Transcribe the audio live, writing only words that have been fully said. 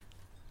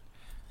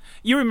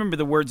You remember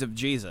the words of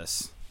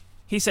Jesus.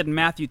 He said in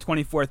Matthew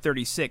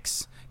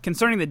 24:36,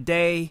 concerning the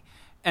day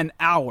and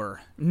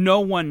hour, no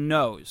one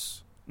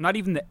knows, not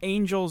even the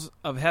angels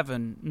of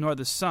heaven, nor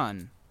the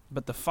Son,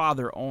 but the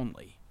Father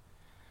only.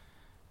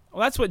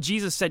 Well, that's what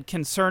Jesus said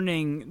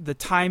concerning the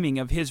timing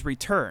of his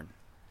return.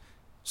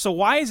 So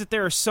why is it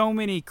there are so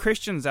many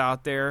Christians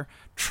out there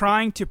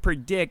trying to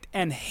predict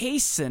and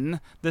hasten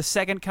the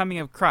second coming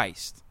of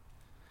Christ?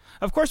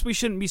 Of course, we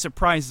shouldn't be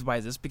surprised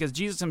by this because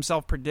Jesus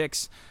himself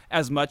predicts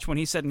as much when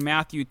he said in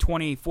Matthew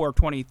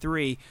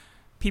 24:23,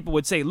 people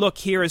would say, look,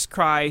 here is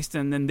Christ,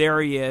 and then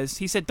there he is.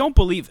 He said, don't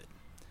believe it.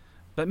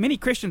 But many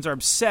Christians are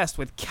obsessed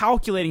with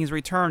calculating his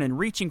return and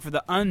reaching for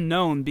the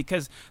unknown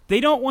because they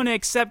don't want to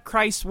accept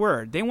Christ's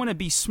word. They want to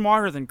be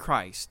smarter than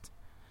Christ.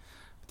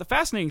 But the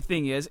fascinating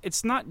thing is,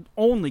 it's not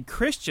only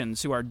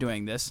Christians who are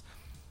doing this.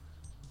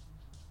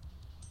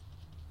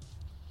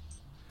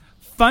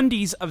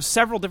 Fundies of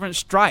several different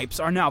stripes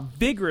are now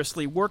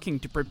vigorously working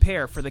to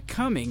prepare for the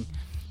coming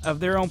of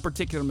their own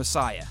particular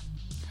Messiah.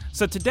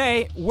 So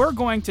today, we're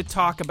going to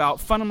talk about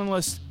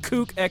fundamentalist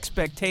kook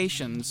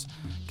expectations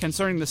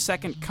concerning the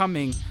second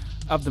coming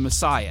of the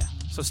Messiah.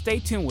 So stay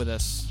tuned with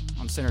us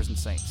on Sinners and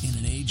Saints. In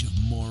an age of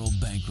moral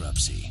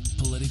bankruptcy,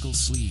 political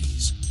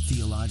sleaze,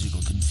 theological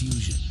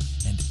confusion,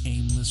 and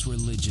aimless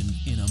religion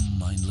in a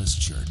mindless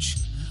church,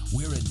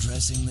 we're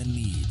addressing the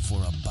need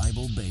for a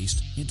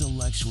Bible-based,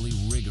 intellectually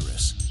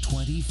rigorous,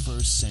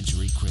 21st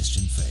century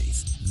Christian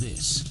faith.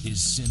 This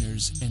is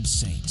Sinners and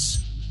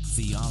Saints,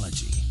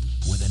 theology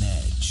with an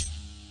edge.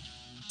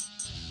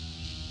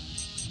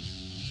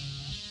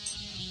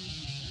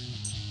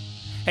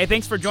 Hey,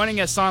 thanks for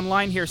joining us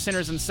online here,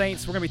 Sinners and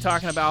Saints. We're going to be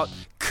talking about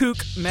kook,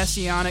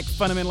 messianic,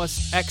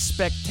 fundamentalist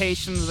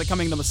expectations of the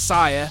coming of the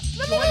Messiah.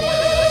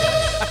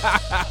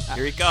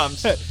 Here he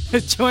comes.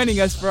 Joining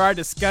us for our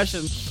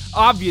discussion,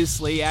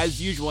 obviously,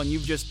 as usual, and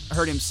you've just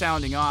heard him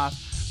sounding off,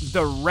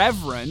 the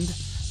Reverend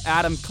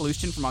Adam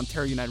Kalustyan from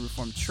Ontario United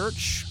Reformed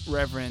Church,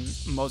 Reverend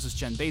Moses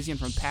Janbazian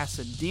from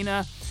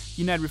Pasadena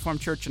United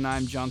Reformed Church, and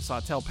I'm John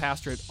Sawtell,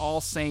 pastor at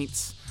All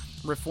Saints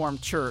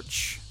Reformed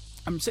Church.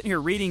 I'm sitting here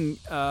reading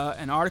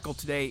an article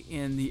today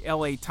in the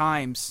LA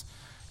Times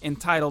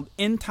entitled,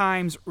 End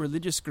Times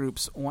Religious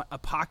Groups Want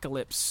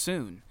Apocalypse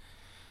Soon.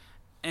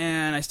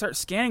 And I start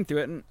scanning through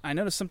it, and I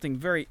notice something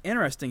very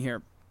interesting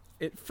here.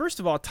 It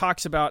first of all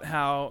talks about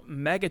how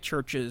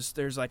megachurches,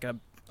 there's like a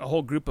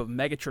whole group of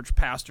megachurch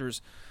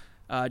pastors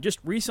just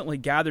recently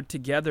gathered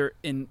together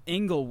in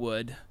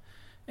Inglewood.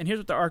 And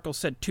here's what the article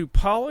said: to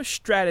polish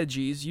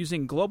strategies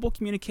using global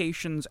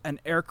communications and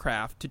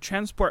aircraft to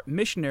transport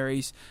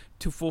missionaries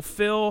to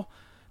fulfill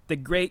the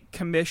Great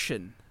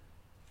Commission.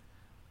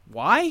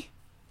 Why?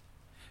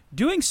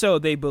 Doing so,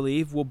 they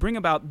believe, will bring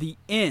about the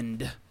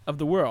end of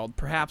the world,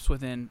 perhaps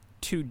within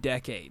 2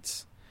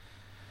 decades.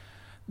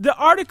 The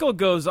article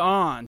goes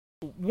on.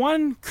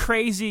 One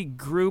crazy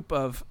group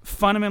of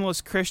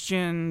fundamentalist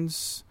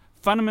Christians,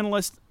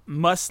 fundamentalist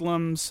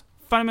Muslims,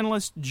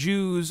 fundamentalist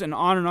Jews, and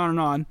on and on and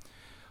on,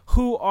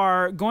 who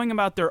are going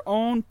about their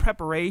own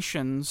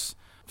preparations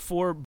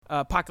for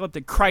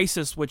apocalyptic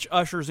crisis, which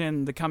ushers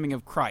in the coming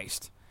of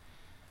Christ.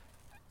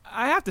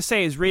 I have to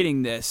say, as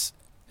reading this,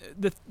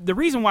 the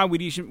reason why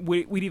we'd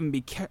even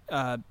be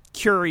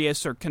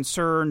curious or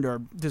concerned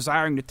or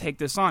desiring to take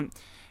this on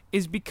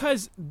is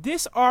because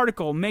this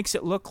article makes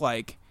it look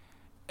like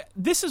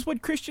this is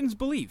what Christians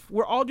believe.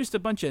 We're all just a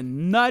bunch of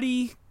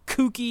nutty,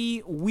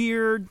 kooky,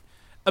 weird,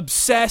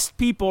 obsessed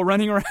people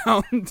running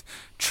around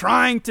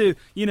trying to,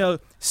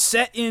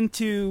 set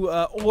into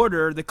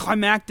order the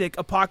climactic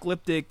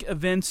apocalyptic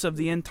events of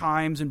the end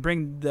times and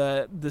bring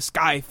the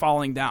sky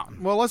falling down.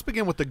 Well, let's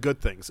begin with the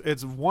good things.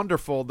 It's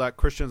wonderful that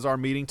Christians are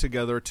meeting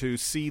together to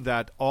see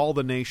that all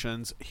the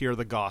nations hear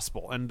the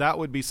gospel, and that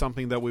would be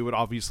something that we would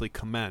obviously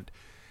commend.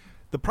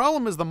 The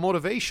problem is the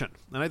motivation,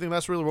 and I think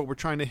that's really what we're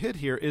trying to hit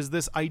here, is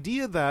this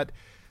idea that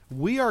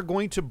we are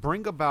going to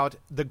bring about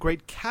the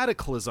great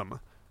cataclysm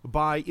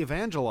by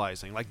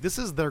evangelizing. Like, this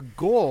is their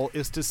goal,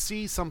 is to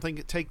see something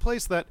take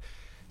place that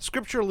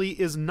scripturally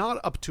is not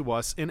up to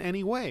us in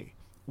any way.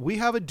 We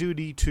have a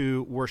duty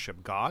to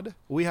worship God.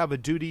 We have a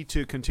duty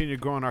to continue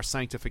to grow in our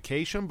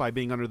sanctification by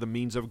being under the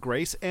means of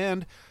grace,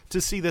 and to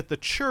see that the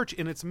church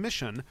in its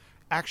mission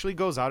actually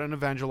goes out and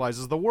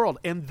evangelizes the world.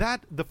 And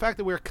that the fact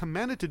that we're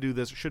commanded to do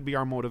this should be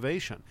our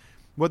motivation.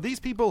 What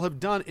these people have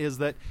done is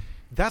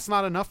that's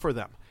not enough for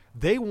them.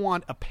 They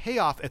want a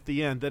payoff at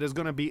the end that is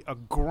going to be a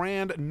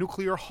grand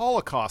nuclear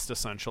holocaust,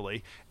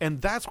 essentially.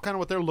 And that's kind of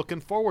what they're looking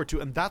forward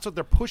to. And that's what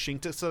they're pushing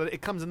to, so that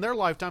it comes in their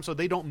lifetime so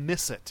they don't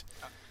miss it.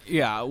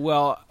 Yeah,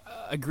 well,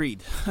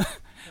 agreed.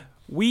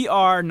 We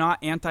are not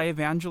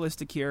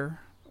anti-evangelistic here.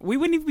 We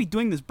wouldn't even be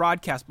doing this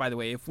broadcast, by the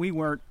way, if we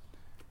were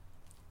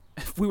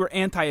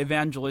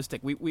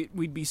anti-evangelistic.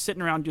 We'd be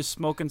sitting around just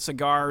smoking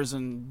cigars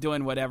and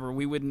doing whatever.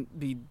 We wouldn't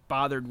be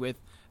bothered with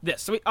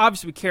this. So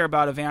we care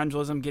about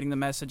evangelism, getting the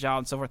message out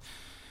and so forth.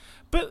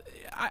 But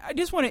I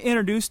just want to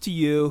introduce to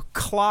you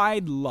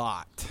Clyde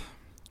Lott.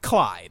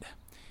 Clyde.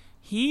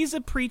 He's a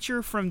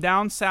preacher from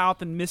down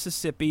south in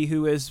Mississippi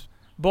who is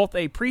both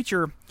a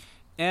preacher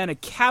and a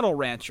cattle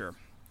rancher.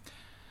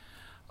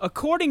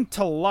 According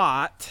to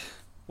Lot,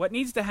 what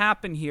needs to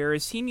happen here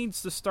is he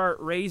needs to start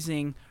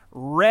raising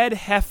red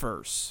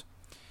heifers.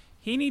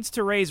 He needs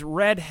to raise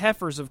red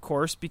heifers, of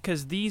course,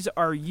 because these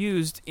are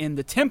used in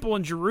the temple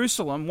in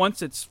Jerusalem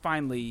once it's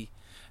finally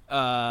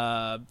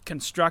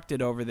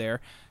constructed over there,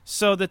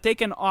 so that they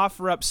can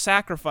offer up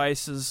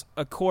sacrifices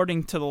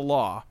according to the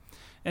law.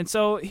 And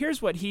so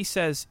here's what he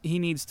says he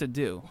needs to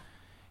do.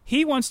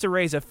 He wants to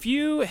raise a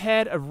few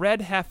head of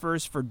red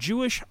heifers for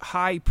Jewish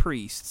high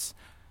priests.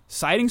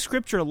 Citing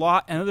Scripture,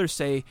 Lot and others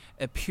say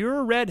a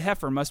pure red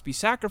heifer must be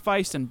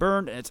sacrificed and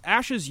burned and its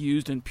ashes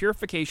used in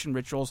purification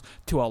rituals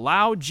to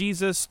allow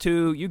Jesus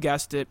to, you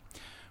guessed it,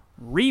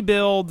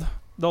 rebuild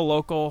the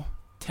local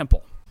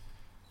temple.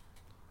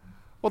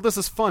 Well, this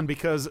is fun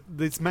because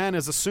this man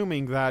is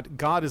assuming that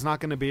God is not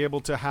going to be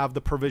able to have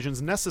the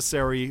provisions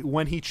necessary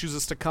when he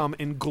chooses to come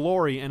in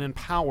glory and in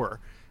power,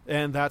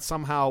 and that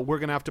somehow we're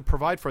going to have to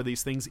provide for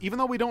these things. Even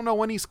though we don't know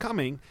when he's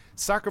coming,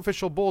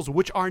 sacrificial bulls,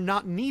 which are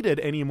not needed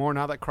anymore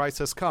now that Christ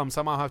has come,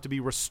 somehow have to be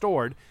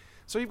restored.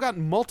 So you've got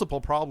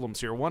multiple problems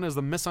here. One is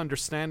the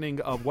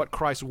misunderstanding of what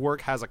Christ's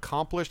work has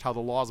accomplished, how the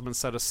law has been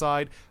set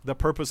aside, the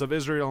purpose of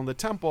Israel in the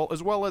temple,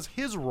 as well as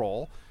his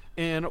role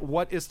in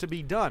what is to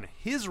be done.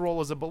 His role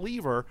as a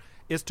believer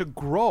is to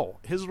grow.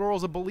 His role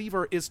as a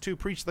believer is to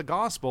preach the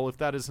gospel, if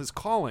that is his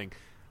calling.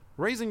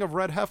 Raising of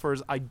red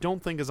heifers, I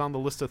don't think is on the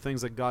list of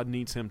things that God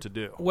needs him to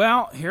do.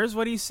 Well, here's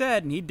what he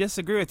said, and he'd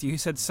disagree with you. He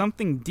said,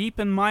 something deep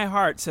in my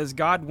heart says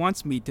God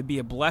wants me to be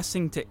a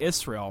blessing to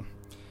Israel.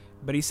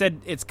 But he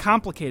said, it's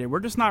complicated.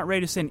 We're just not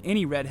ready to send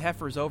any red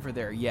heifers over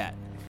there yet.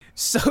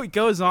 So he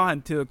goes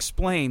on to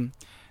explain,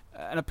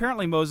 and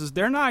apparently Moses,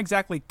 they're not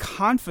exactly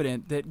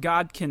confident that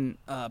God can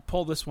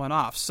pull this one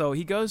off. So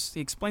he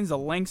explains the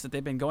lengths that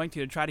they've been going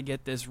to try to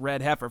get this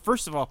red heifer.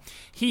 First of all,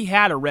 he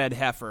had a red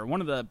heifer, one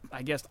of the,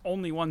 I guess,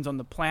 only ones on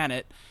the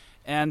planet,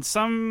 and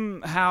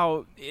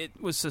somehow it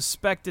was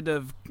suspected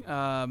of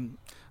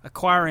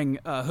acquiring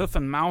hoof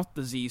and mouth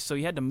disease, so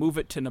he had to move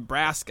it to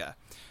Nebraska.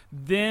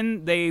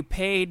 Then they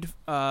paid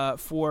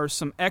for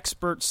some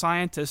expert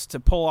scientists to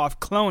pull off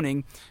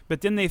cloning,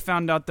 but then they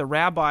found out the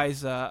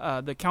rabbis,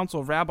 the Council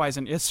of Rabbis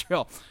in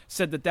Israel,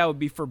 said that would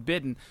be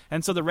forbidden.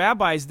 And so the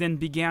rabbis then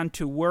began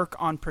to work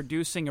on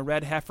producing a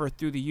red heifer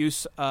through the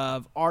use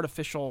of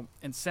artificial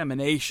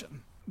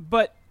insemination.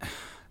 But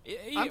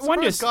I'm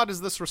surprised God is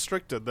this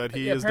restricted, that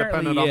he is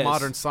dependent on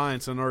modern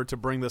science in order to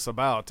bring this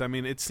about. I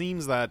mean, it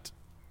seems that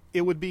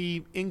it would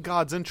be in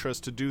God's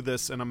interest to do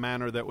this in a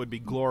manner that would be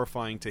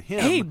glorifying to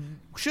him.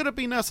 Should it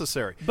be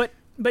necessary? But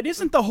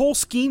isn't the whole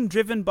scheme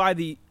driven by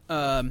the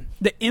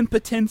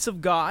impotence of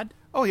God?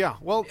 Oh, yeah.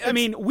 Well, I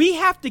mean, we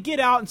have to get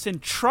out and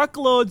send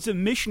truckloads of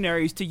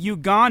missionaries to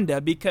Uganda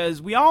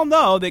because we all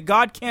know that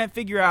God can't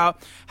figure out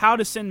how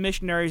to send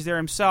missionaries there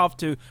himself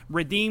to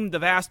redeem the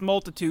vast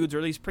multitudes, or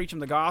at least preach them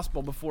the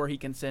gospel before he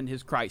can send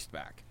his Christ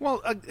back.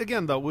 Well,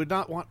 again, though, we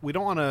don't want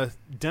to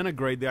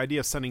denigrate the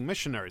idea of sending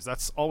missionaries.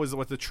 That's always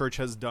what the church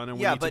has done, and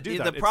we need to do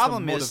that. The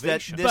problem is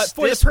that but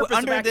for the purpose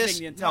of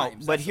activating the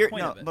times,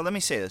 but let me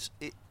say this.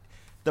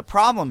 The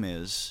problem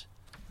is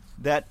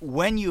that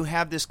when you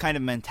have this kind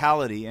of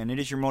mentality and it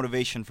is your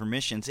motivation for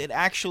missions, it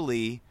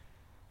actually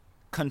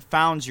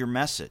confounds your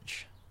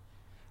message.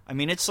 I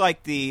mean, it's like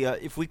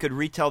if we could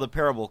retell the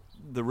parable,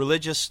 the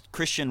religious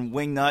Christian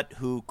wingnut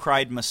who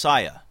cried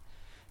Messiah.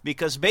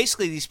 Because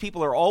basically these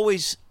people are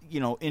always,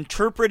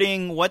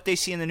 interpreting what they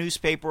see in the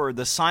newspaper or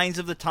the signs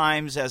of the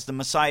times as the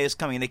Messiah is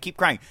coming. And they keep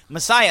crying,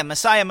 Messiah,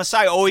 Messiah,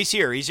 Messiah. Oh, he's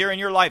here. He's here in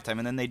your lifetime.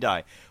 And then they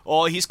die.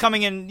 Oh, he's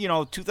coming in,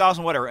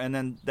 2000, whatever. And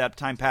then that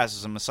time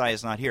passes and Messiah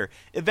is not here.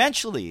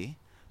 Eventually,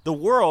 the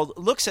world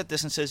looks at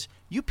this and says,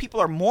 you people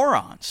are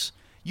morons.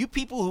 You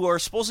people who are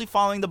supposedly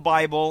following the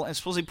Bible and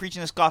supposedly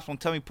preaching this gospel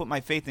and tell me to put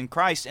my faith in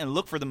Christ and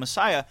look for the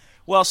Messiah.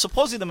 Well,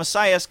 supposedly the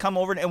Messiah has come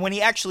over, and when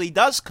he actually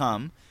does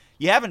come,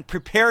 you haven't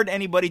prepared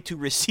anybody to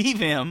receive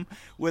him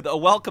with a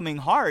welcoming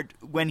heart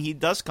when he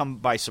does come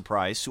by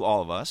surprise to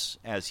all of us,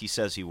 as he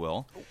says he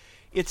will.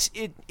 It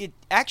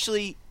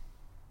actually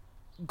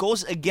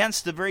goes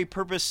against the very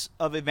purpose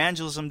of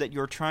evangelism that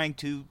you're trying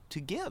to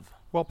give.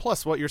 Well,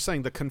 plus what you're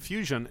saying, the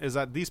confusion is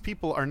that these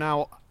people are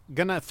now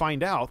going to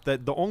find out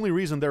that the only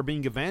reason they're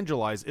being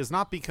evangelized is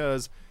not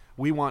because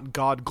we want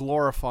God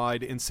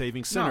glorified in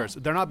saving sinners.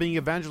 No. They're not being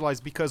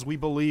evangelized because we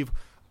believe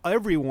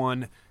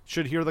everyone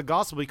should hear the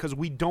gospel, because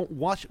we don't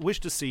wish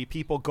to see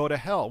people go to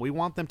hell. We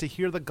want them to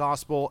hear the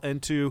gospel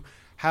and to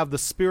have the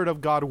Spirit of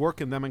God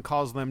work in them and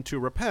cause them to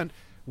repent.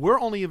 We're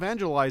only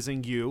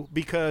evangelizing you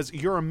because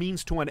you're a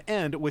means to an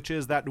end, which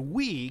is that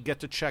we get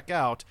to check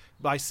out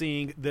by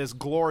seeing this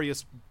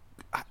glorious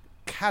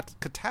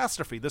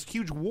catastrophe, this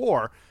huge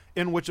war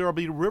in which there will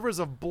be rivers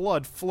of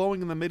blood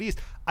flowing in the Mideast.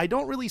 I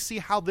don't really see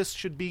how this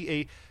should be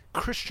a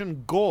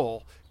Christian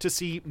goal, to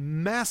see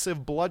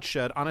massive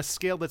bloodshed on a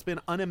scale that's been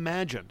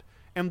unimagined.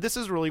 And this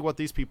is really what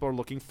these people are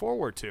looking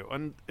forward to,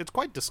 and it's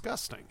quite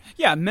disgusting.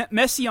 Yeah,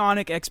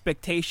 messianic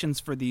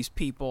expectations for these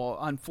people,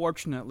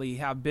 unfortunately,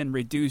 have been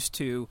reduced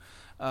to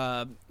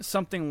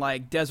something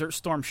like Desert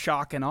Storm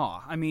Shock and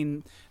Awe. I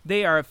mean,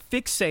 they are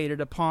fixated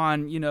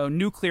upon,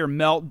 nuclear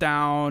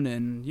meltdown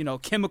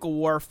and, chemical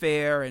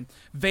warfare and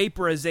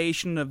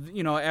vaporization of,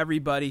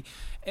 everybody.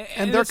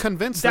 And they're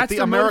convinced that the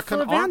their motive American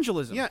for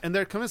evangelism. and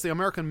they're convinced the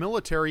American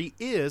military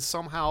is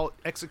somehow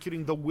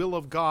executing the will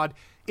of God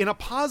in a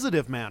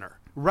positive manner.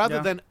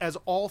 Rather than as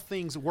all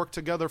things work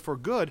together for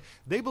good,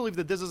 they believe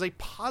that this is a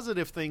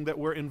positive thing that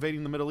we're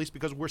invading the Middle East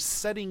because we're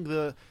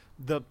setting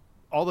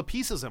all the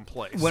pieces in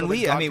place. When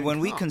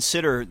we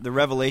consider the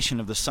revelation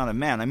of the Son of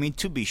Man,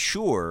 to be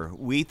sure,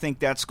 we think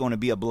that's going to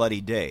be a bloody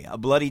day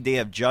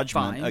of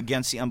judgment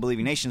against the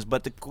unbelieving nations.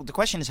 But the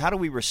question is, how do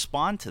we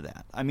respond to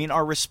that?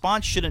 Our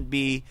response shouldn't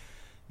be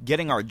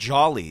getting our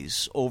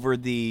jollies over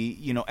the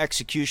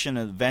execution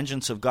and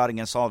vengeance of God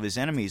against all of his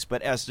enemies.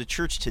 But as the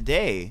church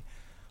today,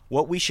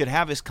 what we should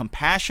have is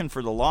compassion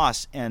for the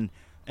lost and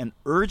an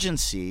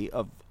urgency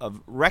of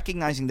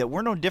recognizing that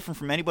we're no different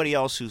from anybody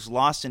else who's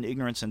lost in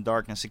ignorance and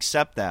darkness,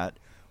 except that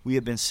we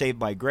have been saved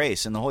by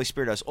grace, and the Holy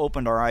Spirit has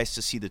opened our eyes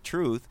to see the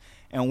truth,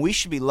 and we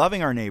should be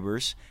loving our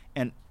neighbors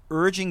and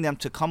urging them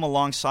to come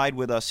alongside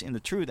with us in the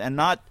truth, and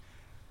not...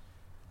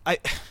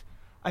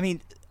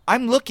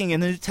 I'm looking in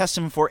the New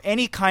Testament for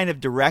any kind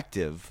of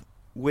directive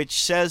which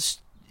says,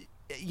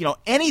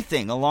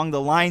 anything along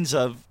the lines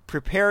of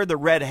prepare the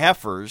red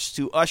heifers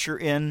to usher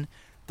in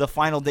the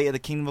final day of the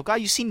kingdom of God.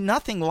 You see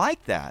nothing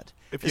like that.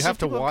 If you have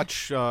to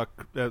watch,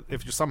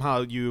 if you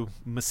somehow you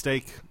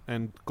mistake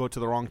and go to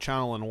the wrong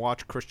channel and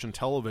watch Christian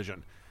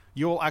television,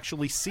 you will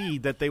actually see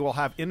that they will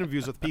have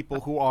interviews with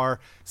people who are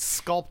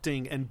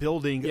sculpting and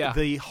building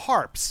the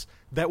harps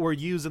that were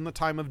used in the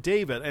time of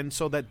David, and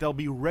so that they'll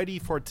be ready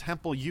for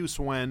temple use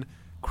when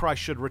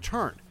Christ should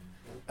return.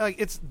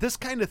 It's this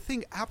kind of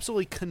thing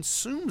absolutely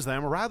consumes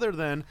them rather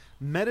than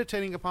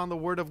meditating upon the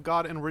Word of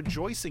God and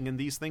rejoicing in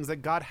these things that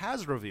God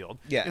has revealed.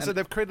 Yeah, and so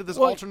they've created this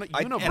alternate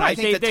universe. And I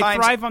think they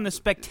thrive on the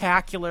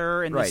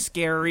spectacular and the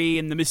scary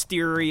and the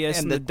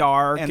mysterious and the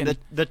dark. And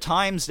the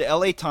Times, the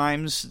LA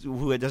Times,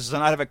 who does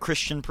not have a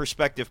Christian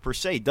perspective per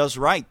se, does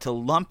right to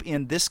lump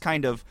in this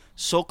kind of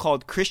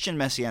so-called Christian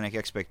messianic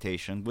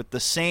expectation with the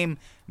same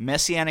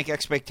messianic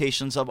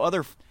expectations of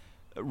other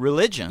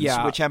religions,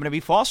 which happen to be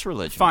false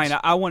religions. Fine,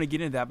 I want to get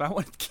into that, but I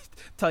want to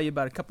tell you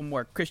about a couple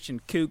more Christian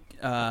kook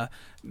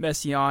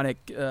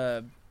messianic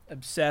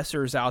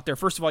obsessors out there.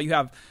 First of all, you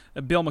have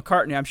Bill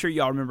McCartney. I'm sure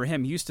you all remember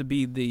him. He used to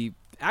be the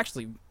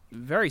actually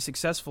very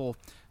successful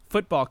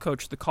football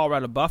coach of the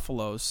Colorado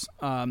Buffaloes.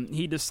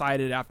 He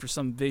decided after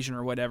some vision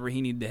or whatever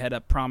he needed to head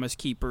up Promise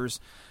Keepers.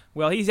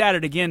 Well, he's at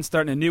it again,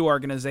 starting a new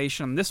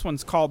organization. This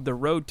one's called The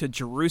Road to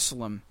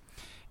Jerusalem.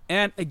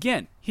 And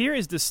again, here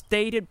is the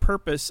stated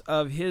purpose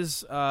of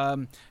his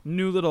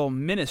new little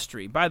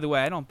ministry. By the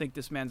way, I don't think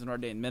this man's an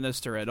ordained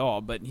minister at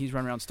all, but he's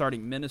running around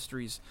starting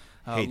ministries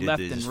left and right.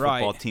 Did his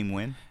football team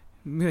win?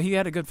 He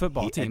had a good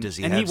football team. Does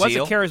he and have he was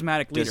zeal? A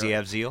charismatic leader. Does he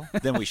have zeal?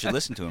 Then we should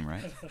listen to him,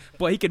 right?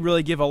 Boy, he could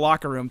really give a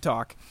locker room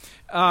talk.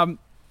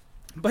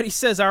 But he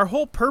says our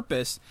whole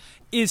purpose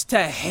is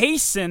to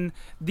hasten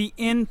the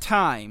end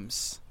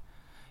times.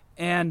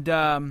 And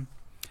then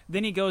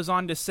he goes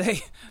on to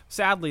say,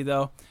 sadly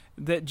though,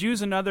 that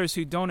Jews and others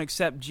who don't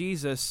accept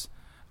Jesus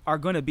are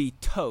going to be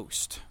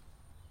toast.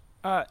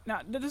 Now,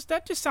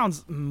 that just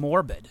sounds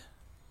morbid.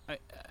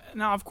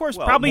 Now, of course,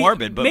 probably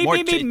morbid, but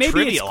maybe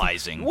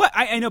trivializing. What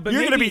I know, but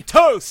you're going to be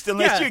toast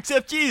unless you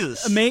accept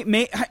Jesus.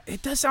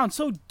 It does sound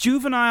so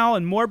juvenile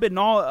and morbid and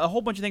a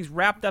whole bunch of things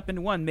wrapped up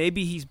into one.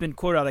 Maybe he's been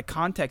quoted out of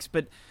context,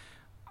 but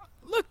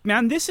look,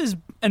 man, this is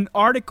an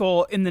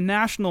article in the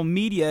national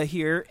media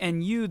here,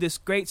 and you, this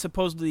great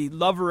supposedly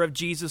lover of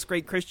Jesus,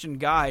 great Christian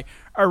guy,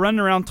 are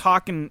running around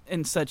talking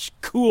in such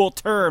cool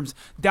terms,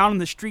 down in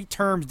the street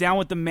terms, down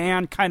with the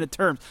man kind of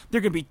terms.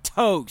 They're going to be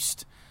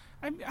toast.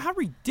 How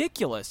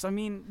ridiculous.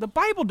 The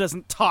Bible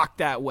doesn't talk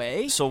that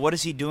way. So what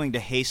is he doing to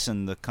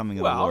hasten the coming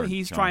of the Lord? Well,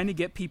 he's trying to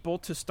get people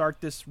to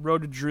start this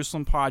Road to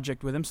Jerusalem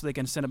project with him so they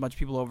can send a bunch of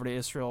people over to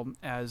Israel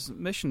as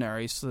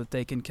missionaries so that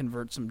they can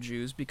convert some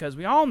Jews, because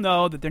we all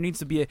know that there needs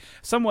to be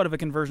somewhat of a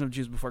conversion of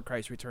Jews before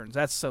Christ returns.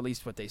 That's at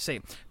least what they say.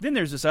 Then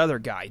there's this other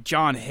guy,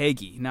 John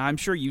Hagee. Now, I'm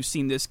sure you've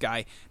seen this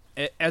guy.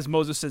 As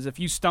Moses says, if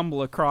you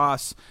stumble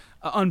across,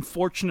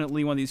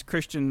 unfortunately, one of these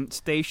Christian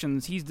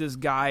stations, he's this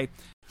guy.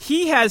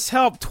 He has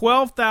helped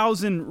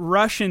 12,000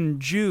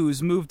 Russian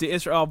Jews move to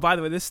Israel. Oh, by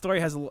the way, this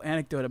story has a little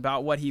anecdote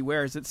about what he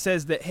wears. It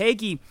says that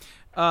Hagee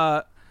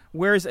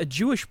wears a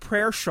Jewish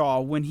prayer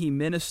shawl when he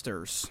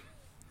ministers.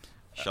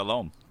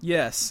 Shalom.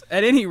 Yes.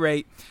 At any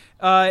rate,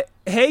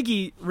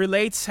 Hagee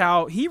relates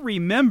how he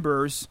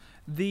remembers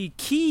the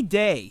key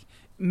day,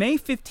 May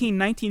 15,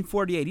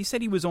 1948. He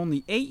said he was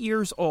only 8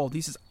 years old. He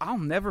says, I'll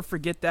never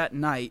forget that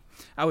night.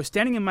 I was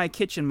standing in my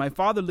kitchen, my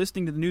father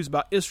listening to the news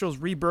about Israel's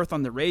rebirth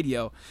on the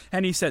radio,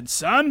 and he said,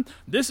 son,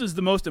 this is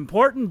the most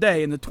important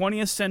day in the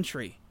 20th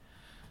century.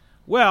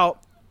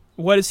 Well,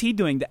 what is he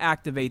doing to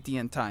activate the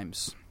end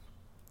times?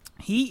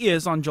 He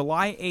is, on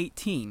July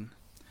 18,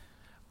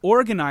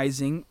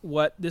 organizing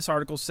what this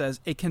article says,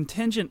 a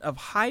contingent of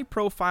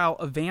high-profile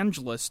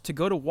evangelists to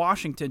go to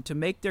Washington to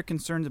make their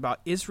concerns about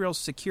Israel's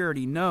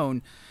security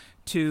known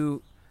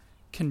to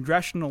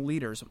congressional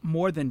leaders.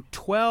 More than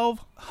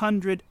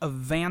 1,200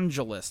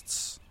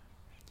 evangelists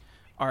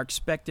are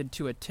expected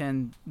to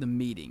attend the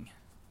meeting.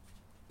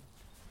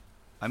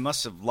 I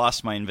must have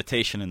lost my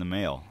invitation in the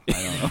mail.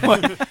 I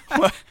don't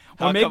know.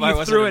 Or maybe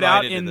you threw it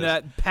out in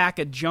that pack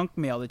of junk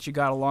mail that you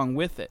got along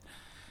with it.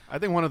 I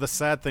think one of the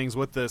sad things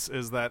with this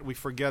is that we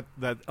forget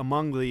that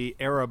among the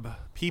Arab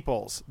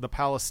peoples, the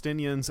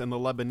Palestinians and the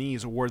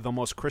Lebanese were the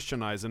most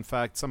Christianized. In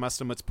fact, some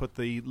estimates put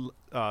the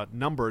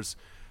numbers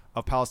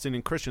of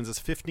Palestinian Christians as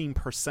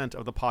 15%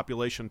 of the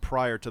population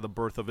prior to the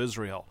birth of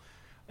Israel.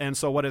 And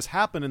so what has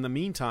happened in the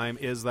meantime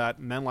is that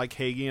men like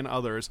Hagee and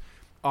others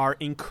are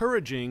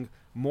encouraging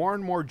more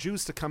and more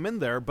Jews to come in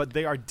there, but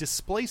they are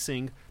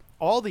displacing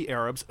all the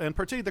Arabs, and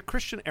particularly the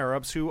Christian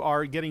Arabs, who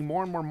are getting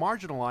more and more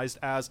marginalized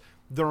as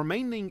the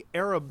remaining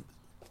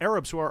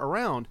Arabs who are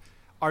around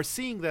are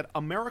seeing that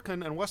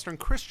American and Western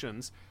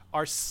Christians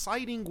are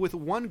siding with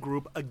one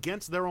group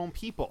against their own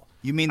people.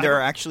 You mean there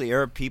are actually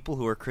Arab people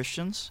who are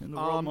Christians in the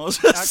world,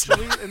 Moses?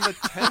 Actually, in the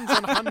tens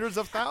and hundreds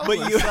of thousands.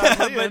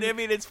 But I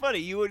mean, it's funny.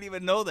 You wouldn't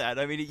even know that.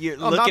 I mean, you're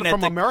looking not at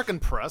from the American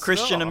press,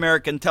 Christian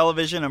American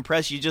television and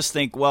press. You just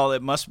think, well,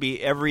 it must be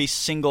every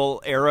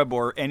single Arab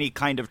or any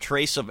kind of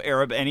trace of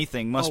Arab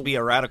anything must be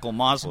a radical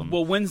Muslim.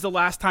 Well, when's the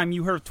last time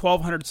you heard of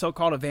 1,200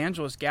 so-called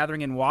evangelists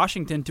gathering in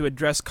Washington to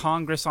address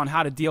Congress on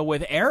how to deal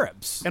with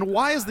Arabs? And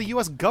why is the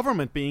U.S.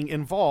 government being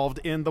involved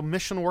in the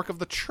mission work of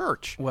the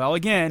church? Well,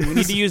 again, we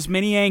need to use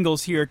many angles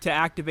here to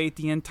activate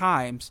the end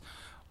times.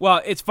 Well,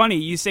 it's funny.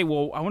 You say,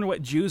 well, I wonder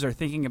what Jews are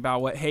thinking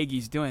about what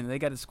Hagee's doing. They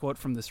got this quote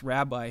from this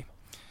rabbi.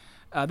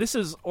 This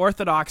is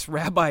Orthodox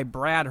Rabbi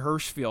Brad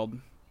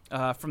Hirschfield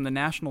from the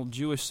National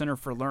Jewish Center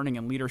for Learning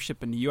and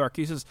Leadership in New York.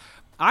 He says,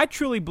 I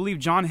truly believe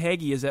John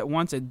Hagee is at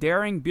once a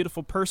daring,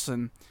 beautiful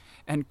person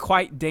and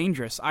quite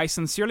dangerous. I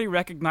sincerely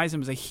recognize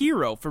him as a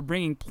hero for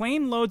bringing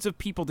plane loads of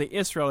people to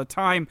Israel at a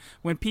time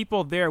when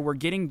people there were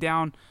getting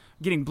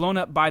blown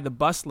up by the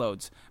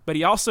busloads. But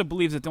he also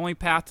believes that the only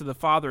path to the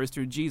Father is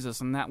through Jesus,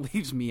 and that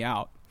leaves me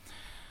out.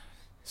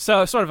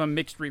 So sort of a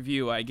mixed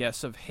review, I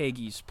guess, of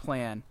Hagee's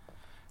plan.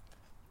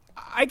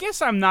 I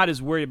guess I'm not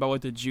as worried about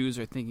what the Jews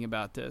are thinking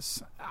about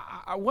this.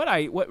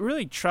 What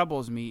really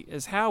troubles me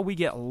is how we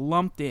get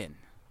lumped in.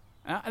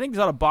 I think this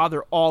ought to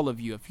bother all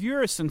of you. If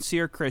you're a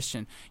sincere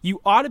Christian,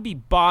 you ought to be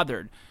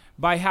bothered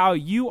by how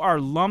you are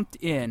lumped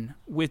in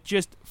with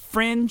just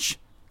fringe,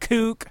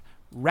 kook,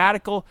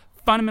 radical,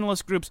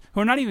 fundamentalist groups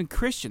who are not even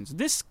Christians.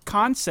 This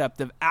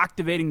concept of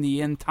activating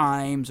the end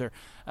times or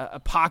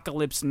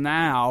apocalypse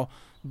now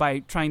by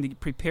trying to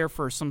prepare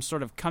for some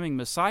sort of coming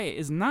Messiah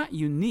is not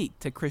unique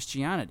to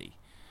Christianity.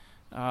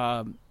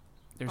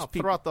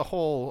 Throughout the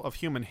whole of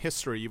human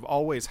history, you've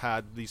always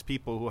had these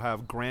people who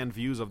have grand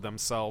views of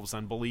themselves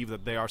and believe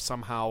that they are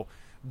somehow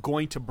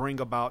going to bring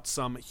about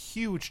some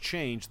huge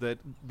change that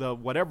the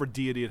whatever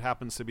deity it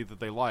happens to be that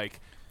they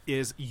like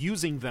is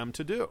using them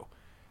to do.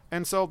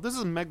 And so this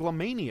is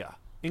megalomania.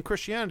 In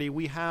Christianity,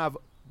 we have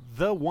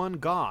the one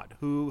God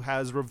who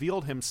has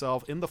revealed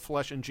himself in the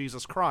flesh in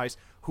Jesus Christ,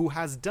 who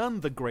has done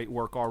the great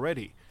work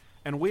already.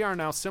 And we are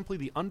now simply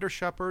the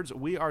under-shepherds.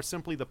 We are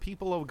simply the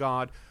people of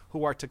God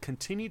who are to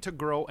continue to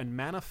grow and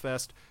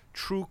manifest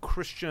true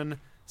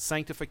Christian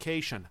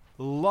sanctification.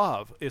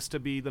 Love is to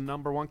be the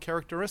number one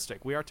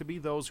characteristic. We are to be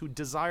those who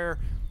desire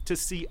to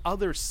see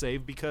others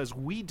saved because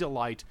we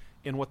delight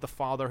in what the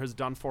Father has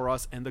done for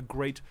us and the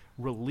great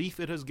relief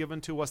it has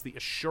given to us, the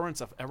assurance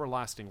of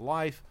everlasting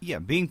life. Yeah,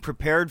 being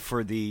prepared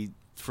for the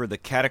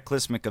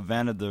cataclysmic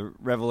event of the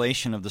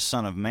revelation of the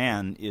Son of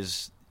Man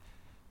is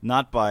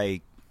not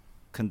by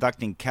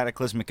conducting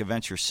cataclysmic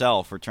events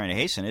yourself or trying to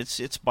hasten.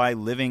 It's by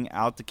living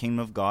out the kingdom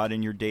of God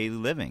in your daily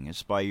living.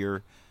 It's by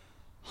your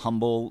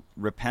humble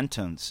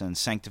repentance and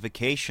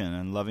sanctification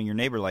and loving your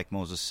neighbor, like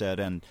Moses said,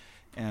 and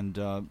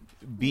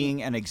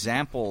being an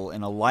example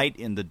and a light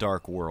in the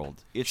dark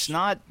world. It's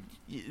not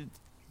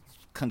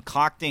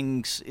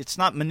concocting, it's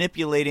not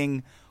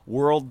manipulating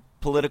world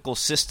political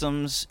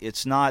systems,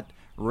 it's not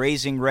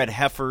raising red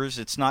heifers,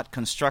 it's not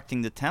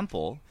constructing the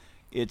temple,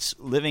 it's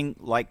living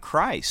like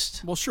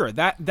Christ. Well, sure,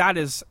 that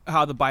is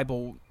how the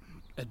Bible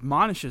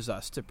admonishes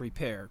us to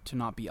prepare, to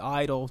not be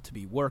idle, to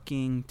be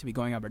working, to be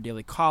going out our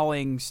daily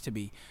callings, to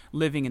be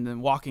living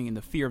and walking in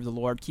the fear of the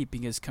Lord,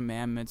 keeping his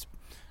commandments,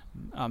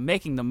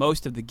 making the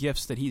most of the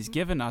gifts that he's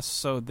given us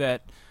so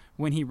that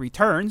when he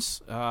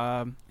returns,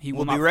 he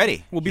will be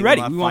ready. We'll be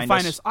ready. We won't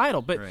find us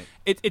idle. But right.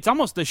 It's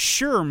almost a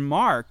sure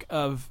mark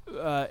of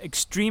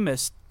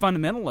extremist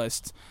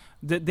fundamentalists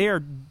that they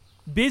are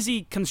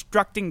busy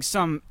constructing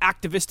some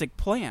activistic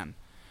plan,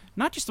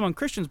 not just among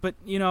Christians, but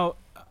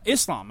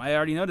Islam. I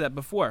already noted that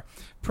before.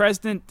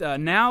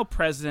 Now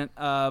president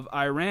of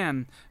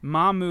Iran,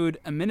 Mahmoud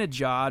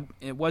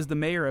Ahmadinejad, was the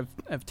mayor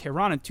of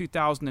Tehran in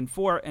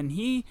 2004, and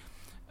he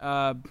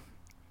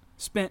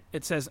spent,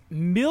 it says,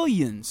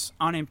 millions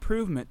on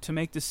improvement to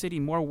make the city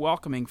more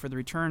welcoming for the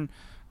return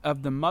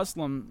of the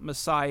Muslim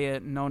Messiah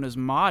known as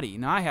Mahdi.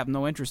 Now, I have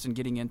no interest in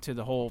getting into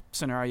the whole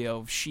scenario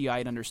of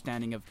Shiite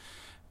understanding of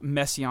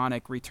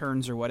messianic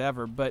returns or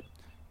whatever, but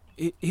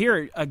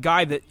here, a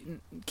guy that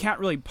can't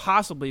really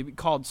possibly be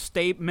called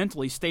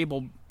mentally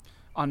stable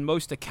on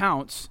most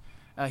accounts,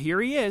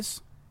 here he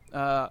is,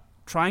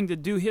 trying to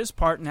do his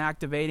part in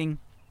activating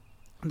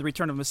the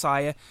return of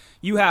Messiah.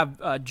 You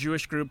have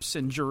Jewish groups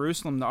in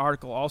Jerusalem, the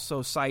article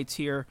also cites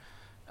here,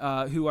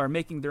 who are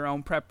making their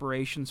own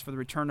preparations for the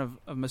return of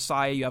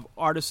Messiah. You have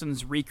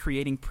artisans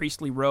recreating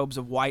priestly robes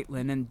of white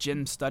linen,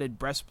 gem-studded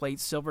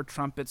breastplates, silver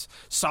trumpets,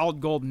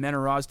 solid gold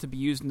menorahs to be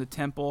used in the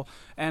temple,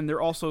 and they're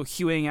also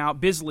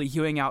busily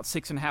hewing out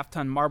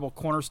 6.5-ton marble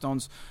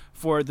cornerstones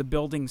for the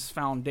building's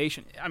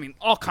foundation. I mean,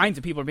 all kinds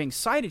of people are being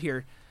cited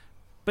here,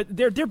 but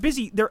they're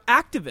busy. They're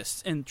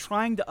activists in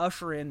trying to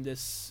usher in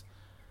this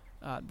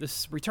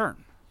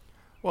return.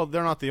 Well,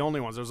 they're not the only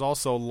ones. There's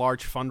also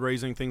large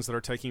fundraising things that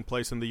are taking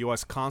place in the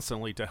U.S.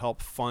 constantly to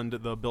help fund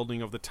the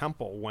building of the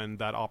temple when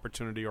that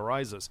opportunity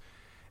arises.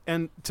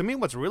 And to me,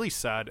 what's really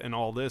sad in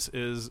all this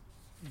is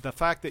the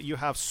fact that you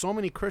have so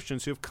many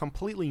Christians who have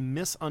completely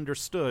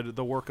misunderstood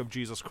the work of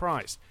Jesus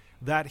Christ,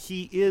 that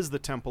he is the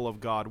temple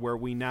of God where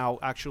we now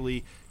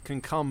actually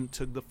can come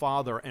to the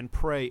Father and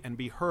pray and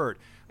be heard,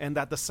 and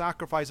that the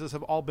sacrifices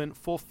have all been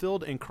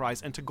fulfilled in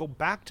Christ, and to go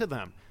back to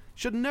them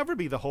should never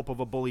be the hope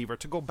of a believer.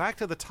 To go back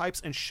to the types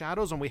and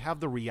shadows when we have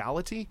the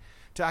reality,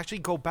 to actually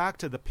go back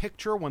to the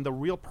picture when the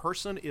real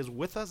person is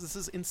with us, this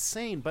is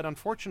insane. But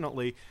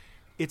unfortunately,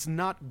 it's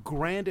not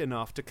grand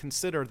enough to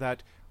consider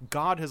that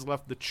God has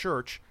left the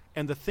church,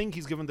 and the thing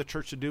he's given the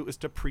church to do is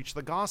to preach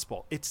the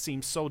gospel. It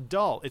seems so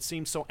dull. It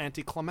seems so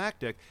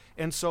anticlimactic.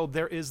 And so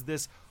there is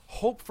this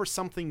hope for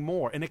something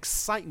more, an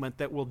excitement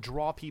that will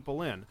draw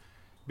people in,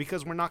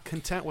 because we're not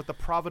content with the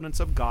providence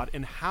of God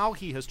and how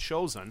he has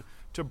chosen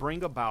to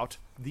bring about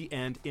the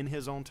end in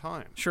his own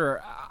time.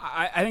 Sure.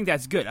 I think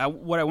that's good.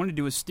 What I want to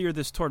do is steer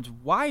this towards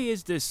why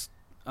is this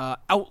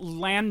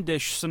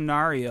outlandish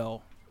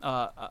scenario,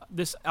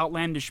 this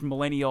outlandish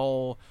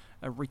millennial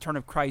return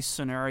of Christ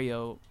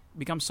scenario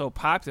become so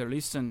popular, at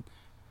least in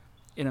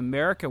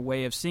America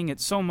way of seeing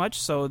it, so much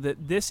so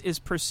that this is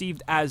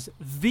perceived as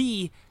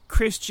the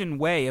Christian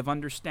way of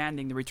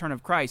understanding the return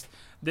of Christ.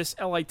 This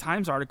LA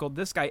Times article,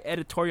 this guy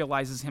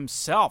editorializes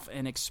himself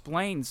and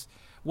explains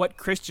what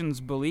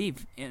Christians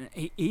believe. And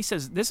he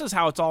says this is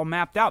how it's all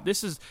mapped out.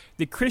 This is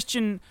the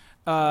Christian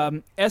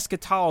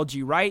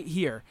eschatology right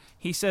here.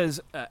 He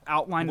says,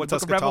 outline the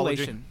book of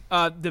Revelation,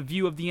 the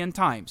view of the end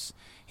times.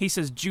 He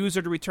says Jews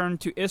are to return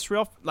to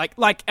Israel,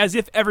 like as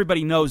if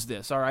everybody knows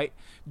this, all right?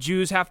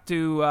 Jews have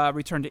to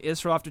return to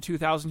Israel after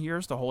 2,000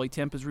 years. The Holy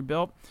Temple is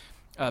rebuilt.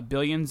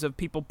 Billions of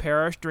people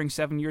perish during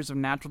 7 years of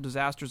natural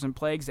disasters and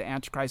plagues. The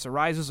Antichrist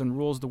arises and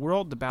rules the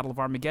world. The Battle of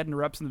Armageddon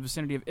erupts in the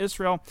vicinity of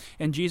Israel,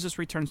 and Jesus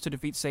returns to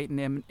defeat Satan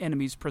and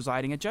enemies,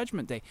 presiding at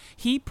Judgment Day.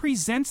 He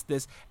presents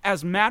this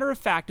as matter of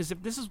fact, as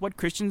if this is what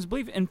Christians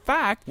believe. In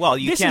fact,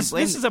 this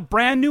is a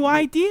brand new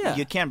idea.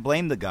 You can't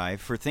blame the guy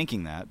for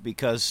thinking that,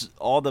 because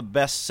all the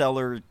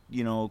bestseller,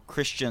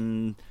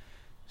 Christian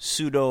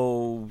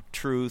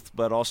pseudo-truth,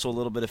 but also a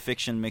little bit of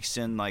fiction mixed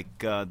in, like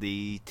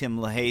the Tim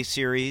LaHaye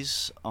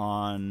series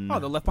on...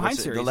 the Left Behind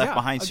series. The Left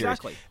Behind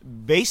exactly.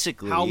 series.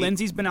 Basically... Hal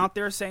Lindsey's been out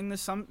there saying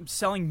this,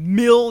 selling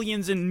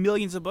millions and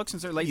millions of books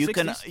since their late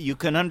 60s. You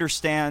can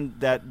understand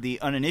that the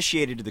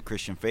uninitiated to the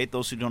Christian faith,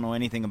 those who don't know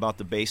anything about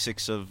the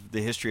basics of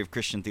the history of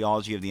Christian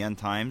theology of the end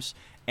times,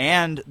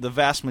 and the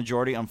vast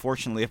majority,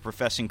 unfortunately, of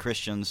professing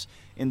Christians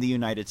in the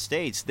United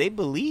States, they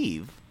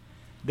believe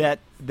that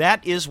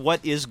that is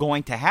what is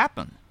going to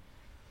happen.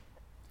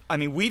 I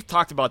mean, we've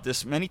talked about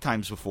this many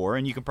times before,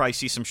 and you can probably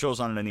see some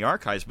shows on it in the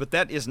archives, but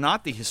that is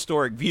not the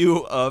historic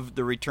view of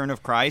the return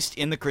of Christ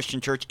in the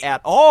Christian church at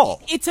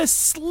all. It's a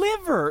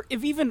sliver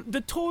if even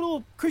the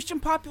total Christian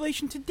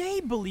population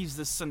today believes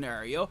this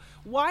scenario.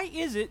 Why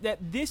is it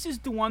that this is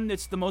the one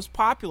that's the most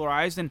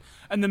popularized and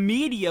the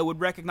media would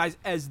recognize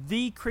as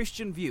the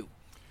Christian view?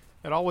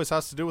 It always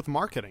has to do with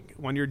marketing.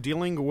 When you're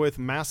dealing with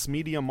mass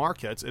media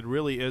markets, it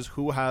really is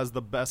who has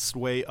the best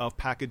way of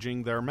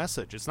packaging their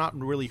message. It's not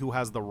really who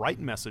has the right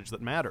message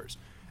that matters.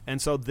 And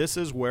so this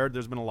is where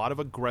there's been a lot of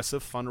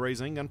aggressive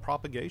fundraising and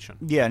propagation.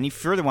 Yeah, and you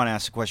further want to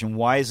ask the question,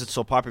 why is it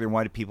so popular and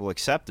why do people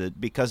accept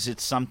it? Because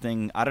it's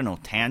something,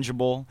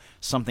 tangible,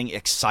 something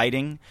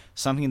exciting,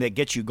 something that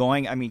gets you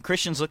going. I mean,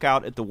 Christians look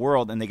out at the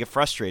world and they get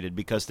frustrated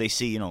because they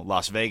see,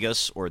 Las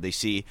Vegas, or they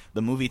see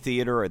the movie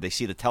theater, or they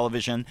see the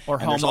television, or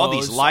and there's all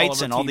these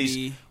lights and all TV.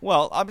 these.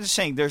 Well, I'm just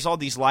saying, there's all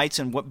these lights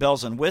and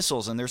bells and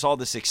whistles, and there's all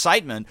this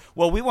excitement.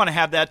 Well, we want to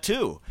have that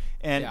too.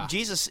 And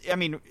Jesus,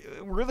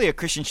 really a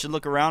Christian should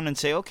look around and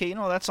say, okay,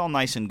 that's all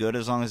nice and good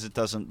as long as it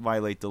doesn't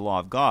violate the law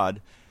of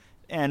God.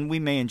 And we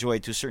may enjoy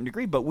it to a certain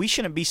degree, but we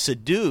shouldn't be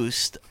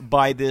seduced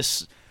by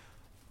this,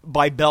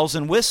 by bells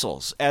and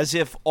whistles, as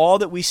if all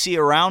that we see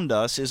around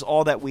us is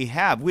all that we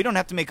have. We don't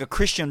have to make a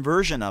Christian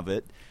version of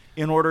it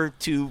in order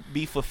to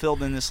be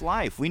fulfilled in this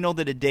life. We know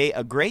that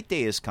a great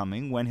day is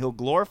coming when he'll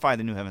glorify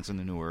the new heavens and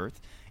the new earth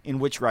in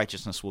which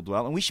righteousness will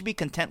dwell, and we should be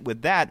content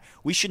with that.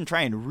 We shouldn't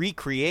try and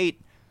recreate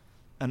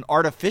an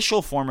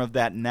artificial form of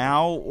that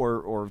now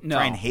or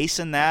try and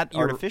hasten that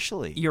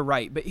artificially. You're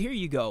right, but here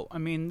you go. I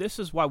mean, this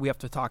is why we have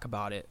to talk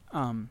about it.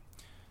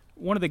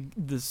 One of the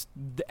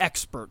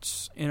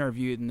experts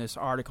interviewed in this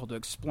article to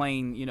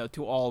explain,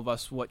 to all of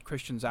us what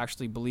Christians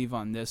actually believe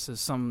on this is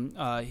some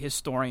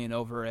historian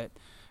over at,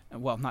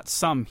 well, not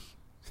some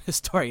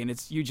historian,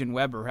 it's Eugene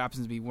Weber, who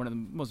happens to be one of the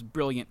most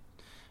brilliant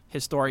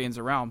historians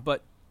around.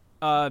 But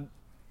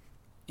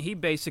he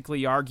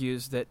basically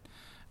argues that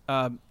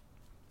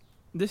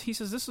he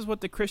says this is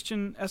what the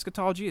Christian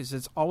eschatology is.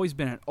 It's always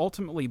been an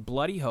ultimately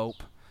bloody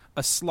hope,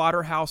 a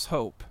slaughterhouse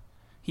hope.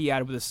 He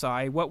added with a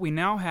sigh, what we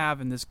now have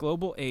in this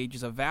global age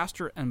is a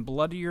vaster and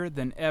bloodier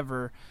than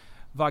ever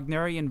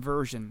Wagnerian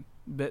version,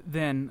 but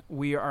then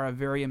we are a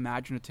very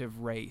imaginative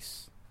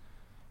race.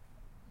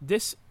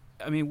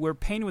 We're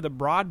painted with a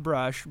broad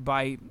brush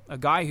by a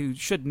guy who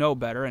should know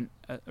better and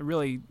a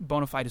really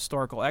bona fide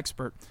historical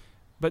expert,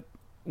 but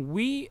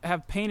we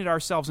have painted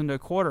ourselves into a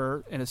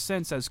corner, in a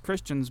sense, as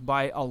Christians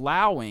by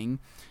allowing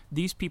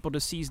these people to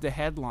seize the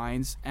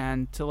headlines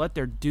and to let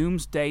their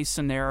doomsday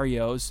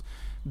scenarios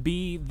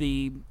be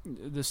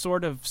the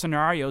sort of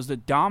scenarios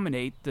that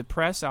dominate the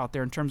press out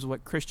there in terms of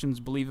what Christians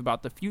believe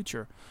about the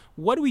future.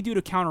 What do we do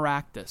to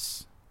counteract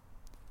this?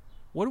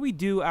 What do we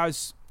do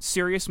as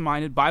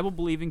serious-minded,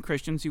 Bible-believing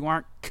Christians who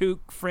aren't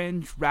kook,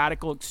 fringe,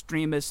 radical,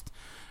 extremist,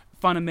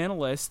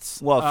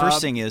 fundamentalists? Well, first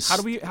thing is, how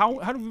do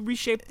we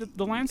reshape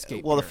the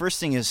landscape? Well, here? The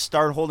first thing is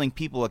start holding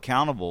people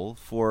accountable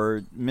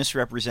for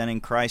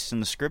misrepresenting Christ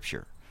in the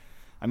Scripture.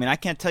 I mean, I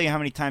can't tell you how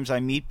many times I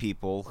meet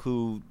people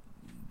who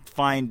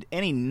find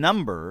any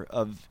number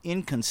of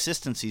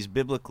inconsistencies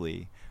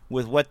biblically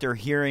with what they're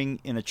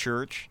hearing in a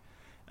church,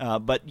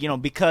 but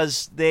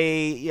because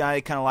they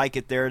kind of like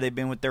it there, they've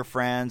been with their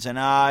friends, and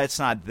it's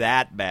not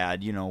that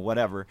bad,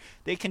 whatever.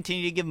 They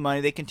continue to give money,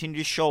 they continue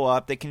to show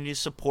up, they continue to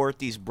support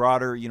these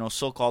broader,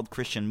 so-called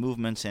Christian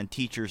movements and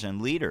teachers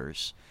and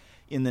leaders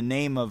in the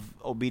name of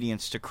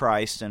obedience to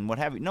Christ and what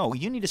have you. No,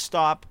 you need to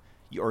stop,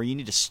 or you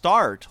need to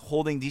start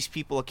holding these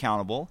people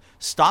accountable.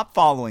 Stop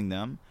following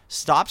them.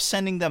 Stop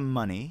sending them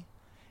money,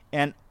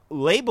 and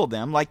label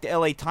them, like the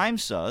LA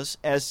Times does,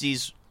 as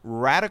these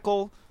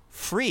radical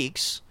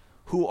freaks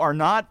who are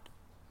not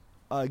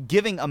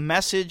giving a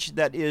message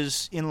that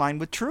is in line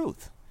with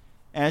truth,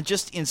 and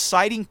just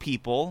inciting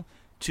people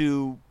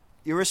to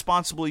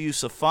irresponsible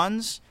use of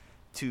funds,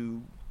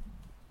 to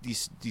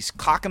these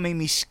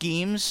cockamamie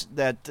schemes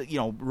that,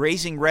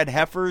 raising red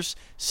heifers,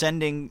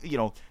 sending,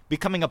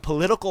 becoming a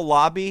political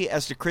lobby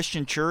as the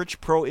Christian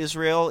church,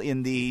 pro-Israel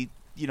in the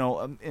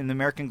in the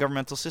American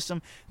governmental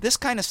system. This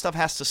kind of stuff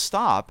has to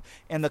stop,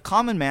 and the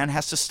common man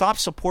has to stop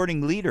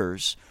supporting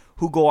leaders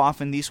who go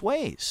off in these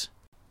ways.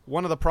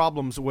 One of the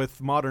problems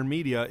with modern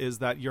media is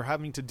that you're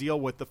having to deal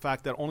with the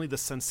fact that only the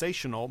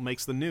sensational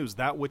makes the news,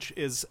 that which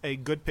is a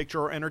good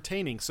picture or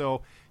entertaining.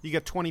 So you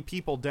get 20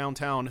 people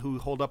downtown who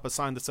hold up a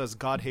sign that says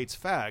God hates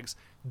fags.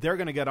 They're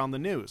going to get on the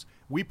news.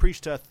 We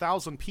preach to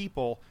 1,000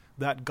 people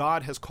that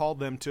God has called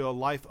them to a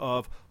life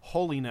of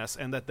holiness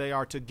and that they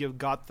are to give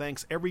God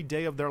thanks every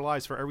day of their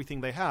lives for everything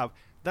they have.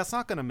 That's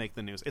not going to make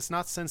the news. It's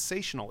not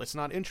sensational. It's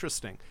not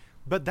interesting.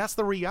 But that's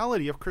the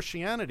reality of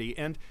Christianity.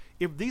 And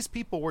if these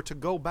people were to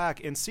go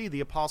back and see the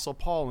Apostle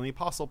Paul and the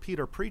Apostle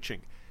Peter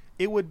preaching,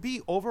 it would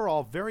be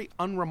overall very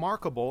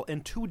unremarkable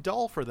and too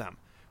dull for them.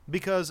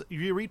 Because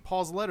you read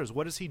Paul's letters,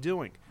 what is he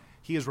doing?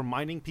 He is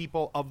reminding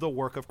people of the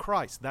work of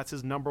Christ. That's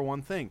his number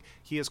one thing.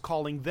 He is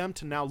calling them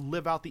to now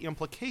live out the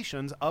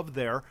implications of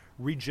their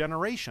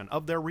regeneration,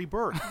 of their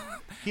rebirth.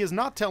 He is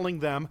not telling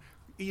them,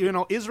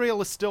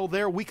 Israel is still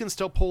there. We can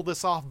still pull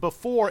this off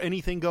before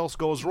anything else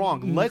goes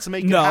wrong. Let's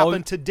make it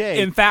happen today.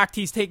 In fact,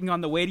 he's taking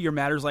on the weightier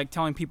matters, like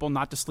telling people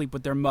not to sleep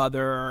with their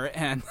mother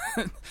and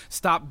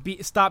stop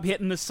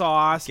hitting the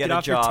sauce, get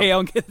off your tail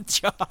and get a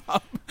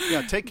job.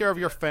 Yeah, take care of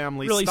your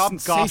family. Really stop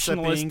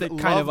gossiping.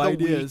 Kind of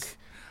ideas.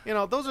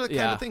 Weak. Those are the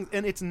kind of things,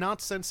 and it's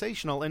not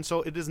sensational, and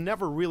so it is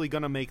never really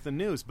going to make the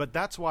news. But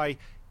that's why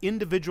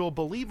individual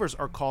believers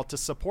are called to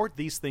support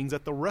these things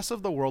that the rest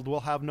of the world will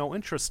have no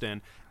interest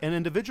in. And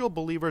individual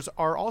believers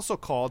are also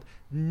called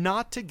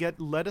not to get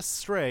led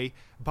astray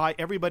by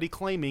everybody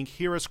claiming,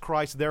 here is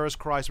Christ, there is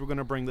Christ, we're going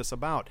to bring this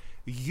about.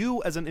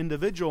 You as an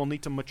individual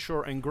need to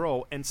mature and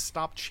grow and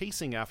stop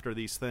chasing after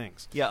these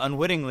things. Yeah,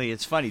 unwittingly,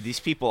 it's funny. These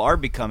people are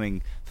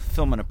becoming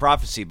fulfillment of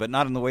prophecy, but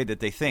not in the way that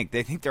they think.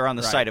 They think they're on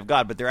the side of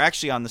God, but they're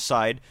actually on the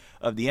side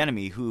of the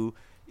enemy, who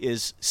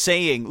is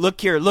saying,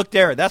 look here, look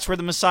there, that's where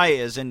the Messiah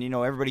is. And,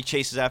 everybody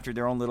chases after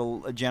their own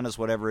little agendas,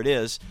 whatever it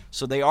is.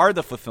 So they are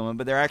the fulfillment,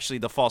 but they're actually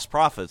the false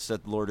prophets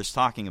that the Lord is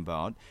talking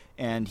about.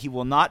 And he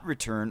will not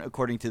return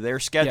according to their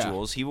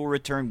schedules. Yeah. He will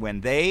return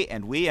when they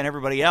and we and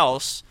everybody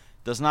else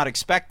does not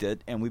expect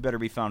it, and we better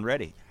be found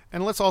ready.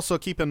 And let's also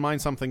keep in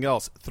mind something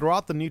else.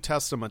 Throughout the New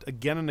Testament,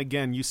 again and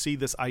again, you see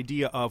this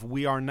idea of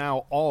we are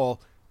now all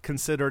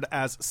considered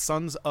as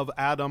sons of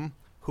Adam,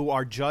 who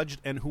are judged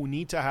and who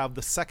need to have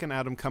the second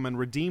Adam come and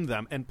redeem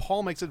them. And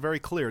Paul makes it very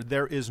clear,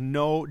 there is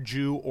no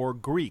Jew or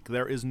Greek.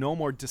 There is no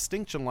more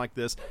distinction like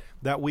this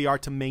that we are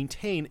to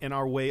maintain in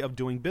our way of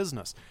doing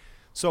business.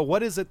 So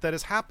what is it that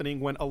is happening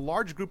when a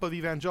large group of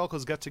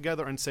evangelicals get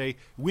together and say,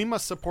 we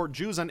must support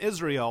Jews and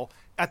Israel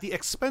at the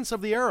expense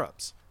of the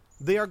Arabs?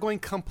 They are going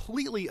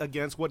completely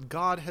against what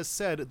God has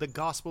said the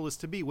gospel is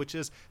to be, which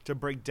is to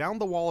break down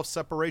the wall of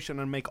separation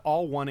and make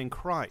all one in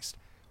Christ.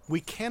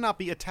 We cannot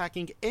be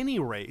attacking any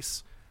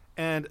race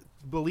and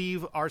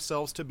believe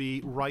ourselves to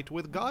be right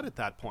with God at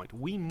that point.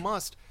 We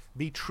must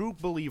be true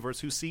believers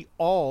who see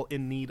all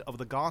in need of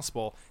the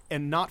gospel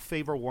and not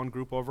favor one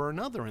group over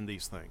another in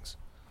these things.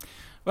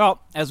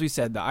 Well, as we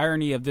said, the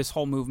irony of this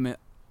whole movement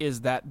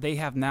is that they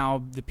have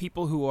now the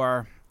people who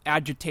are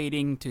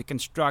agitating to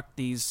construct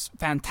these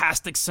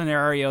fantastic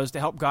scenarios to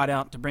help God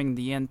out to bring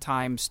the end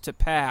times to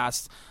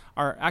pass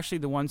are actually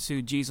the ones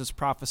who Jesus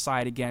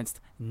prophesied against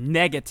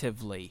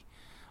negatively.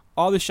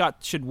 All this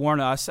should warn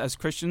us as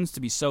Christians to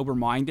be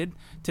sober-minded,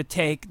 to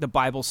take the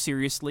Bible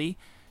seriously,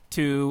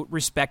 to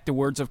respect the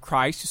words of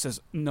Christ, who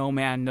says, no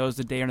man knows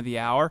the day or the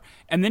hour,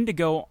 and then to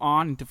go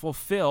on and to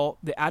fulfill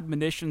the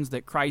admonitions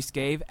that Christ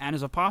gave and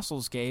his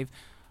apostles gave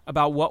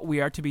about what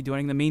we are to be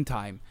doing in the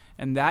meantime.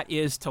 And that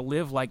is to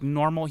live like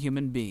normal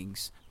human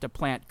beings, to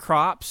plant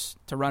crops,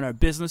 to run our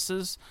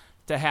businesses,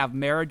 to have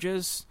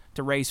marriages,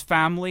 to raise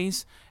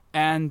families,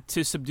 and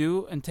to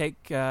subdue and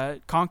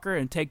conquer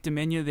and take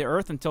dominion of the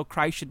earth until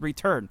Christ should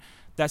return.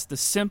 That's the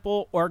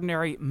simple,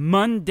 ordinary,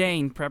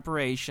 mundane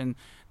preparation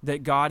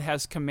that God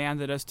has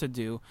commanded us to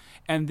do.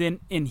 And then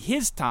in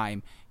his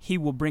time, he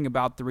will bring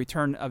about the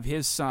return of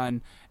his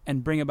Son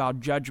and bring about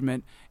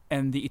judgment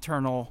and the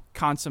eternal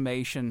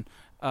consummation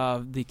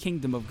of the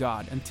kingdom of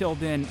God. Until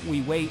then,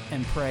 we wait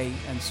and pray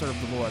and serve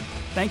the Lord.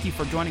 Thank you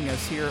for joining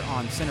us here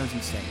on Sinners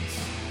and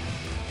Saints.